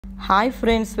Hi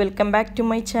friends, welcome back to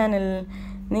my channel.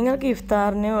 നിങ്ങൾക്ക്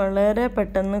ഇഫ്താറിന് വളരെ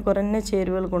പെട്ടെന്ന് കുറഞ്ഞ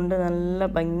ചേരുവകൾ കൊണ്ട് നല്ല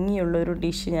ഭംഗിയുള്ളൊരു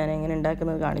ഡിഷ് ഞാൻ എങ്ങനെ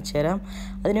ഉണ്ടാക്കുന്നത് കാണിച്ചു തരാം.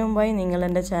 അതിനു മുമ്പായി നിങ്ങൾ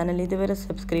എൻ്റെ ചാനൽ ഇതുവരെ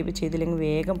സബ്സ്ക്രൈബ് ചെയ്തില്ലെങ്കിൽ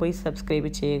വേഗം പോയി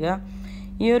സബ്സ്ക്രൈബ് ചെയ്യുക.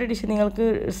 ഈ ഒരു ഡിഷ് നിങ്ങൾക്ക്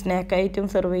സ്നാക്കായിട്ടും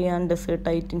സെർവ് ചെയ്യാം,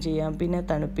 ഡെസേർട്ടായിട്ടും ചെയ്യാം, പിന്നെ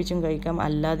തണുപ്പിച്ചും കഴിക്കാം,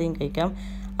 അല്ലാതെയും കഴിക്കാം.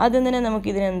 ആദ്യം തന്നെ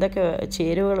നമുക്കിതിന് എന്തൊക്കെ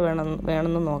ചേരുവകൾ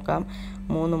വേണമെന്ന് നോക്കാം.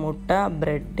 3 മുട്ട,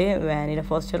 ബ്രെഡ്, വാനില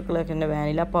ഫോസ്റ്റർക്കുള്ളതിൻ്റെ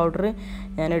വാനില പൗഡർ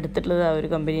ഞാൻ എടുത്തിട്ടുള്ളത് ആ ഒരു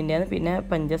കമ്പനീൻ്റെയാണ്. പിന്നെ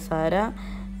പഞ്ചസാര,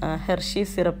 Hershey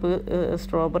syrup,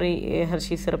 strawberry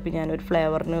Hershey syrup ഞാനൊരു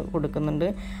ഫ്ലേവറിന് കൊടുക്കുന്നുണ്ട്.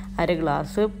 1/2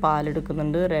 ഗ്ലാസ്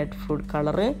പാലെടുക്കുന്നുണ്ട്, റെഡ് ഫുഡ്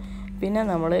കളറ്. പിന്നെ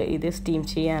നമ്മൾ ഇത് സ്റ്റീം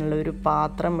ചെയ്യാനുള്ള ഒരു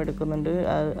പാത്രം എടുക്കുന്നുണ്ട്.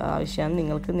 ആവശ്യമാണ്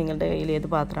നിങ്ങൾക്ക് നിങ്ങളുടെ കയ്യിൽ ഏത്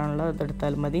പാത്രമാണല്ലോ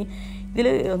അതെടുത്താൽ മതി. ഇതിൽ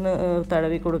ഒന്ന്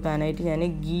തടവി കൊടുക്കാനായിട്ട് ഞാൻ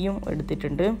ഗീയും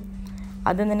എടുത്തിട്ടുണ്ട്.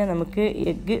 അതിൽ തന്നെ നമുക്ക്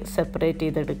എഗ്ഗ് സെപ്പറേറ്റ്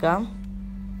ചെയ്തെടുക്കാം.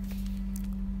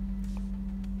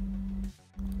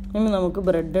 ഇനി നമുക്ക്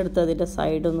ബ്രെഡ് എടുത്ത് അതിൻ്റെ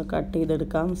സൈഡ് ഒന്ന് കട്ട്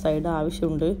ചെയ്തെടുക്കാം. സൈഡ്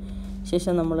ആവശ്യമുണ്ട്.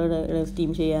 ശേഷം നമ്മൾ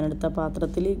സ്റ്റീം ചെയ്യാനെടുത്ത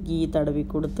പാത്രത്തിൽ ഗീ തടവി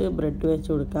കൊടുത്ത് ബ്രെഡ് വെച്ച്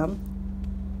കൊടുക്കാം.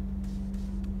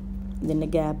 ഇതിൻ്റെ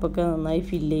ഗ്യാപ്പൊക്കെ നന്നായി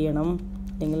ഫില്ല് ചെയ്യണം.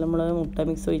 അല്ലെങ്കിൽ നമ്മൾ മുട്ട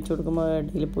മിക്സ് ഒഴിച്ച് കൊടുക്കുമ്പോൾ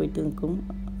ഇടയിൽ പോയിട്ട് നിൽക്കും.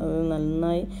 അത്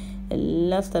നന്നായി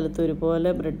എല്ലാ സ്ഥലത്തും ഒരുപോലെ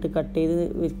ബ്രെഡ് കട്ട് ചെയ്ത്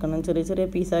വെക്കണം. ചെറിയ ചെറിയ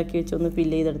പീസാക്കി വെച്ച് ഒന്ന്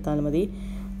ഫില്ല് ചെയ്തെടുത്താൽ മതി.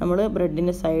 നമ്മൾ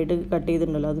ബ്രെഡിൻ്റെ സൈഡ് കട്ട്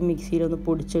ചെയ്തിട്ടുണ്ടല്ലോ, അത് മിക്സിയിലൊന്ന്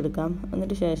പൊടിച്ചെടുക്കാം.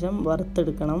 എന്നിട്ട് ശേഷം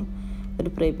വറുത്തെടുക്കണം. ഒരു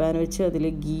ഫ്രൈ പാൻ വെച്ച് അതിൽ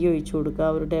ഗീ ഒഴിച്ച് കൊടുക്കുക.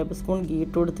 1 ടേബിൾ സ്പൂൺ ഗീ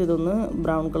ഇട്ട് കൊടുത്ത് ഇതൊന്ന്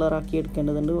ബ്രൗൺ കളറാക്കി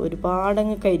എടുക്കേണ്ടതുണ്ട്.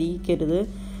 ഒരുപാടങ്ങ് കരിക്കരുത്,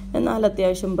 എന്നാൽ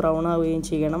അത്യാവശ്യം ബ്രൗൺ ആവുകയും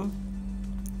ചെയ്യണം.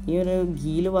 ഈ ഒരു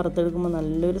ഗീയിൽ വറുത്തെടുക്കുമ്പോൾ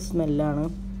നല്ലൊരു സ്മെല്ലാണ്.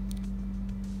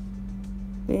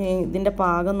 ഇതിൻ്റെ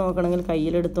പാകം നോക്കണമെങ്കിൽ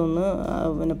കയ്യിലെടുത്തൊന്ന്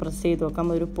പിന്നെ പ്രസ് ചെയ്ത്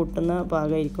നോക്കാം. ഒരു പൊട്ടുന്ന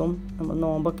പാകമായിരിക്കും. നമ്മൾ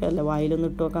നോമ്പൊക്കെ അല്ല, വായിലൊന്നും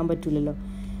ഇട്ട് വെക്കാൻ പറ്റില്ലല്ലോ.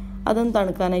 അതൊന്ന്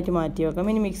തണുക്കാനായിട്ട് മാറ്റി വെക്കാം.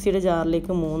 ഇനി മിക്സിയുടെ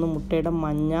ജാറിലേക്ക് 3 മുട്ടയുടെ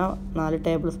മഞ്ഞ, 4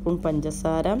 ടേബിൾ സ്പൂൺ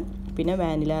പഞ്ചസാര, പിന്നെ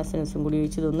വാനില എസൻസും കൂടി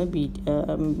ഒഴിച്ച് ഇതൊന്ന്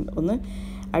ഒന്ന്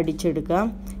അടിച്ചെടുക്കാം.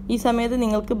 ഈ സമയത്ത്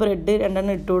നിങ്ങൾക്ക് ബ്രെഡ്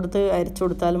 2 ഇട്ട് കൊടുത്ത് അരച്ചു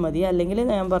കൊടുത്താലും മതി. അല്ലെങ്കിൽ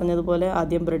ഞാൻ പറഞ്ഞതുപോലെ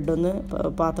ആദ്യം ബ്രെഡ് ഒന്ന്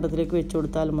പാത്രത്തിലേക്ക് വെച്ച്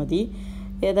കൊടുത്താലും മതി.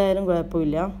 ഏതായാലും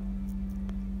കുഴപ്പമില്ല.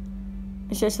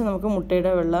 ശേഷം നമുക്ക്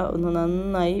മുട്ടയുടെ വെള്ള ഒന്ന്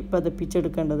നന്നായി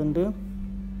പതപ്പിച്ചെടുക്കേണ്ടതുണ്ട്.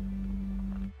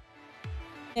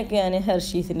 ഒക്കെ ഞാൻ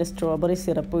ഹെർഷീസിൻ്റെ സ്ട്രോബെറി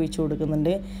സിറപ്പ് ഒഴിച്ച്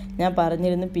കൊടുക്കുന്നുണ്ട്. ഞാൻ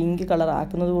പറഞ്ഞിരുന്നു പിങ്ക് കളർ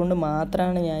ആക്കുന്നത് കൊണ്ട്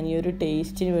മാത്രമാണ് ഞാൻ ഈ ഒരു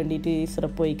ടേസ്റ്റിന് വേണ്ടിയിട്ട് ഈ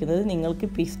സിറപ്പ് ഒഴിക്കുന്നത്. നിങ്ങൾക്ക്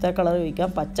പിസ്ത കളർ ഒഴിക്കാം,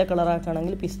 പച്ച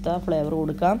കളറാക്കുകയാണെങ്കിൽ പിസ്ത ഫ്ലേവർ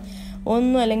കൊടുക്കാം.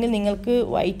 ഒന്നും അല്ലെങ്കിൽ നിങ്ങൾക്ക്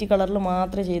വൈറ്റ് കളറിൽ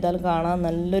മാത്രം ചെയ്താൽ കാണാൻ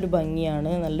നല്ലൊരു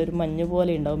ഭംഗിയാണ്. നല്ലൊരു മഞ്ഞ്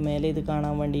പോലെ ഉണ്ടാവും മേലെ ഇത്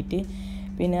കാണാൻ വേണ്ടിയിട്ട്.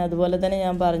 പിന്നെ അതുപോലെ തന്നെ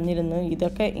ഞാൻ പറഞ്ഞിരുന്നു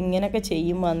ഇതൊക്കെ ഇങ്ങനെയൊക്കെ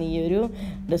ചെയ്യുമ്പോൾ ഈ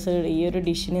ഒരു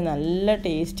ഡിഷിന് നല്ല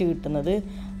ടേസ്റ്റ് കിട്ടുന്നത്.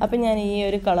 അപ്പം ഞാൻ ഈ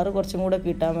ഒരു കളർ കുറച്ചും കൂടെ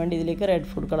കിട്ടാൻ വേണ്ടി ഇതിലേക്ക് റെഡ്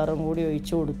ഫുഡ് കളറും കൂടി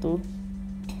ഒഴിച്ചു കൊടുത്തു.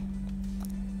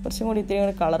 കുറച്ചും കൂടി ഇത്രയും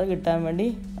കൂടി കളർ കിട്ടാൻ വേണ്ടി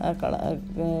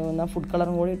ഫുഡ്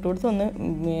കളറും കൂടി ഇട്ട് കൊടുത്ത് ഒന്ന്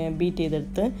ബീറ്റ്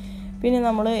ചെയ്തെടുത്ത് പിന്നെ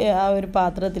നമ്മൾ ആ ഒരു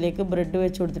പാത്രത്തിലേക്ക് ബ്രെഡ്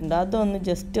വെച്ച് കൊടുത്തിട്ടുണ്ട്. അതൊന്ന്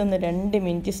ജസ്റ്റ് ഒന്ന് 2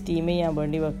 മിനിറ്റ് സ്റ്റീം ചെയ്യാൻ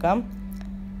വേണ്ടി വെക്കാം.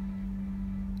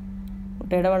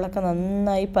 മുട്ടയുടെ വെള്ളമൊക്കെ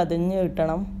നന്നായി പതഞ്ഞ്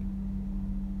കിട്ടണം.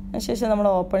 അതിനുശേഷം നമ്മൾ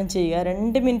ഓപ്പൺ ചെയ്യുക.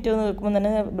 2 മിനിറ്റ് ഒന്ന് വെക്കുമ്പോൾ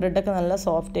തന്നെ ബ്രെഡൊക്കെ നല്ല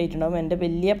സോഫ്റ്റ് ആയിട്ടുണ്ടാകും. എൻ്റെ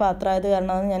വലിയ പാത്രം ആയത്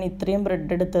കാരണമാണ് ഞാൻ ഇത്രയും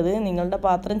ബ്രെഡ് എടുത്തത്. നിങ്ങളുടെ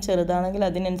പാത്രം ചെറുതാണെങ്കിൽ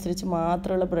അതിനനുസരിച്ച്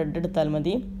മാത്രമുള്ള ബ്രെഡ് എടുത്താൽ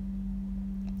മതി.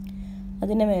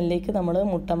 അതിൻ്റെ മേലിലേക്ക് നമ്മൾ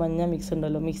മുട്ട മഞ്ഞ മിക്സ്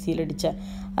ഉണ്ടല്ലോ, മിക്സിയിലടിച്ച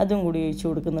അതും കൂടി ഒഴിച്ച്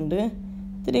കൊടുക്കുന്നുണ്ട്.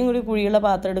 ഇത്രയും കൂടി കുഴിയുള്ള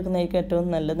പാത്രം എടുക്കുന്നതായിരിക്കും ഏറ്റവും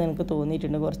നല്ലത് എനിക്ക്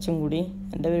തോന്നിയിട്ടുണ്ട്. കുറച്ചും കൂടി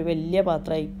എൻ്റെ ഒരു വലിയ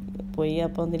പാത്രമായി പോയി.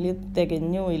 അപ്പോൾ അതിൽ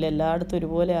തികഞ്ഞു പോയില്ല, എല്ലായിടത്തും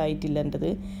ഒരുപോലെ ആയിട്ടില്ല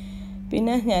എൻ്റെത്.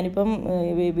 പിന്നെ ഞാനിപ്പം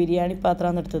ബിരിയാണി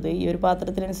പാത്രമാണ് എടുത്തത്. ഈ ഒരു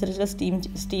പാത്രത്തിനനുസരിച്ചുള്ള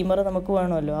സ്റ്റീമർ നമുക്ക്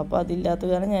വേണമല്ലോ. അപ്പോൾ അതില്ലാത്ത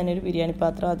കാരണം ഞാനൊരു ബിരിയാണി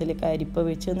പാത്രം അതിലേക്ക് അരിപ്പ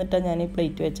വെച്ച് എന്നിട്ടാണ് ഞാൻ ഈ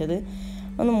പ്ലേറ്റ് വെച്ചത്.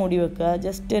 ഒന്ന് മൂടി വെക്കുക.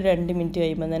 ജസ്റ്റ് 2 മിനിറ്റ്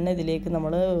കഴിയുമ്പോൾ തന്നെ ഇതിലേക്ക്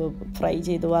നമ്മൾ ഫ്രൈ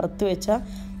ചെയ്ത് വറുത്ത് വെച്ച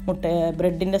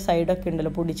ബ്രെഡിൻ്റെ സൈഡൊക്കെ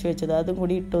ഉണ്ടല്ലോ പൊടിച്ച് വെച്ചത്, അതും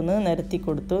കൂടി ഇട്ടൊന്ന് നിരത്തി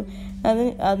കൊടുത്തു.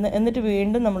 എന്നിട്ട്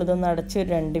വീണ്ടും നമ്മളിതൊന്ന് അടച്ച്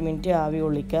ഒരു 2 മിനിറ്റ് ആവി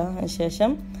കൊള്ളിക്കുക.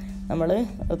 ശേഷം നമ്മൾ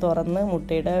തുറന്ന്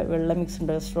മുട്ടയുടെ വെള്ള മിക്സ്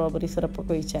ഉണ്ട്, സ്ട്രോബെറി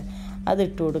സിറപ്പൊക്കെ ഒഴിച്ചാൽ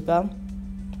അതിട്ട് കൊടുക്കാം.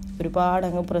 ഒരുപാട്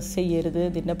അങ്ങ് പ്രസ് ചെയ്യരുത്,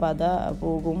 ഇതിൻ്റെ പത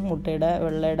പോകും മുട്ടയുടെ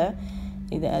വെള്ളയുടെ.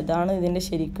 അതാണ് ഇതിൻ്റെ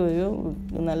ശരിക്കും ഒരു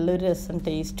നല്ലൊരു രസം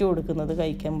ടേസ്റ്റ് കൊടുക്കുന്നത്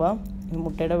കഴിക്കുമ്പോൾ.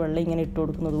 മുട്ടയുടെ വെള്ളം ഇങ്ങനെ ഇട്ട്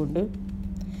കൊടുക്കുന്നത് കൊണ്ട്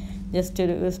ജസ്റ്റ്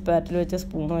ഒരു സ്പാറ്റിൽ വെച്ച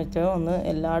സ്പൂൺ വെച്ചോ ഒന്ന്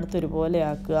എല്ലായിടത്തും ഒരുപോലെ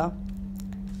ആക്കുക.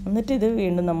 എന്നിട്ട് ഇത്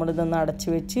വീണ്ടും നമ്മളിതൊന്ന് അടച്ച്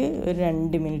വെച്ച് ഒരു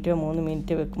 2 മിനിറ്റോ 3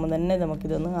 മിനിറ്റോ വെക്കുമ്പോൾ തന്നെ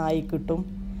നമുക്കിതൊന്ന് ആയി കിട്ടും.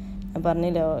 ഞാൻ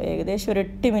പറഞ്ഞില്ല, ഏകദേശം ഒരു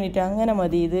 8 മിനിറ്റ് അങ്ങനെ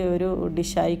മതി ഇത് ഒരു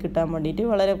ഡിഷായി കിട്ടാൻ വേണ്ടിയിട്ട്.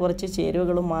 വളരെ കുറച്ച്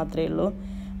ചേരുവകളും മാത്രമേ ഉള്ളൂ,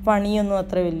 പണിയൊന്നും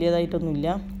അത്ര വലിയതായിട്ടൊന്നുമില്ല.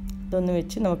 ഇതൊന്ന്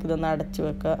വെച്ച് നമുക്കിതൊന്ന്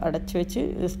അടച്ച് വെച്ച്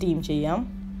സ്റ്റീം ചെയ്യാം.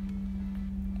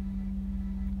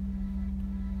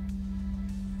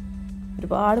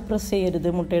 ഒരുപാട് പ്രസ് ചെയ്യരുത്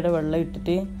മുട്ടയുടെ വെള്ളം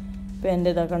ഇട്ടിട്ട്. ഇപ്പോൾ എൻ്റെ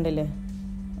ഇതൊക്കെ കണ്ടില്ലേ,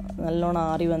 നല്ലോണം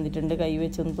ആറി വന്നിട്ടുണ്ട്. കൈ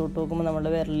വെച്ചൊന്ന് തൊട്ട് നോക്കുമ്പോൾ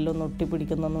നമ്മുടെ വിരലിലൊന്നും ഒട്ടി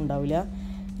പിടിക്കുന്നൊന്നും ഉണ്ടാവില്ല.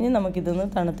 ഇനി നമുക്കിതൊന്ന്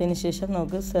തണുത്തതിന് ശേഷം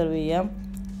നമുക്ക് സെർവ് ചെയ്യാം.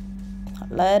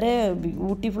 വളരെ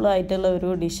ബ്യൂട്ടിഫുൾ ആയിട്ടുള്ള ഒരു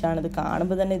ഡിഷാണിത്.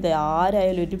 കാണുമ്പോൾ തന്നെ ഇത്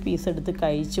ആരായാലും ഒരു പീസ് എടുത്ത്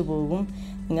കഴിച്ചു പോകും.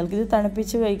 നിങ്ങൾക്കിത്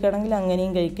തണുപ്പിച്ച് കഴിക്കുകയാണെങ്കിൽ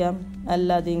അങ്ങനെയും കഴിക്കാം,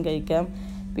 അല്ലാതെയും കഴിക്കാം.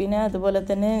 പിന്നെ അതുപോലെ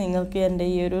തന്നെ നിങ്ങൾക്ക് എൻ്റെ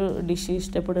ഈ ഒരു ഡിഷ്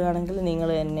ഇഷ്ടപ്പെടുകയാണെങ്കിൽ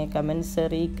നിങ്ങൾ എന്നെ കമൻറ്റ്സ്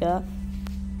അറിയിക്കുക,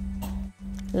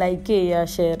 ലൈക്ക് ചെയ്യുക,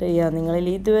 ഷെയർ ചെയ്യുക. നിങ്ങളിൽ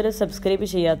ഇതുവരെ സബ്സ്ക്രൈബ്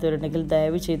ചെയ്യാത്തവരുണ്ടെങ്കിൽ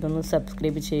ദയവ് ചെയ്തൊന്ന്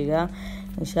സബ്സ്ക്രൈബ് ചെയ്യുക.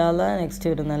 ഇൻഷാ അല്ലാഹ്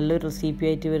നെക്സ്റ്റ് ഒരു നല്ലൊരു റെസിപ്പി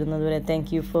ആയിട്ട് വരുന്നത് വരെ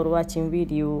thank you for watching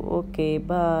video. Okay,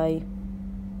 by.